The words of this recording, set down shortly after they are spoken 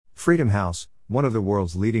Freedom House, one of the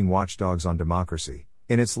world's leading watchdogs on democracy,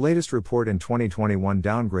 in its latest report in 2021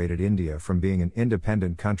 downgraded India from being an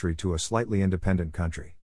independent country to a slightly independent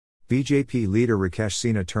country. BJP leader Rakesh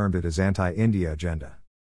Sinha termed it as anti-India agenda.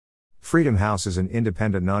 Freedom House is an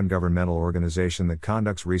independent non-governmental organization that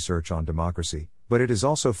conducts research on democracy, but it is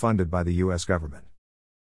also funded by the US government.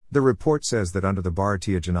 The report says that under the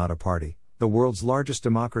Bharatiya Janata Party, the world's largest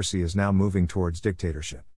democracy is now moving towards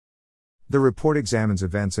dictatorship. The report examines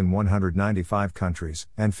events in 195 countries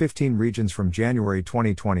and 15 regions from January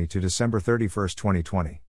 2020 to December 31,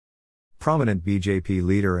 2020. Prominent BJP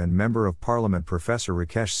leader and Member of Parliament Professor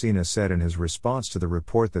Rakesh Sinha said in his response to the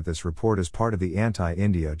report that this report is part of the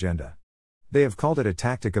anti-India agenda. They have called it a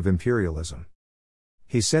tactic of imperialism.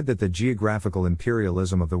 He said that the geographical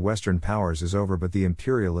imperialism of the Western powers is over, but the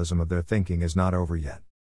imperialism of their thinking is not over yet.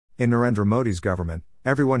 In Narendra Modi's government,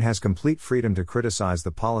 everyone has complete freedom to criticize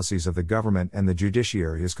the policies of the government and the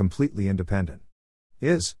judiciary is completely independent.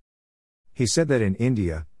 He said that in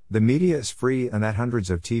India, the media is free and that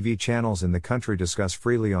hundreds of TV channels in the country discuss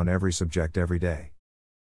freely on every subject every day.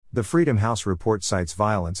 The Freedom House report cites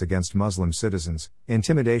violence against Muslim citizens,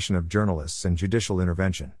 intimidation of journalists and judicial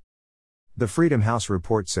intervention. The Freedom House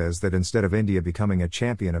report says that instead of India becoming a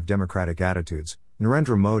champion of democratic attitudes,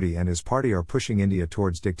 Narendra Modi and his party are pushing India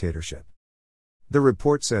towards dictatorship. The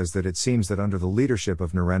report says that it seems that under the leadership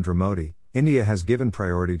of Narendra Modi, India has given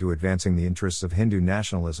priority to advancing the interests of Hindu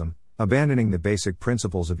nationalism, abandoning the basic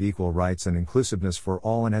principles of equal rights and inclusiveness for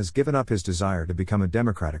all, and has given up his desire to become a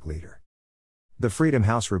democratic leader. The Freedom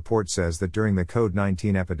House report says that during the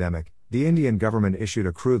COVID-19 epidemic, the Indian government issued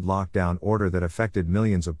a crude lockdown order that affected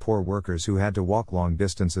millions of poor workers who had to walk long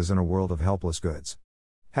distances in a world of helpless goods.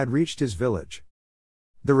 Had reached his village.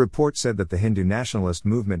 The report said that the Hindu nationalist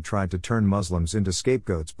movement tried to turn Muslims into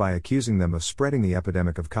scapegoats by accusing them of spreading the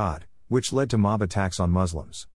epidemic of COD, which led to mob attacks on Muslims.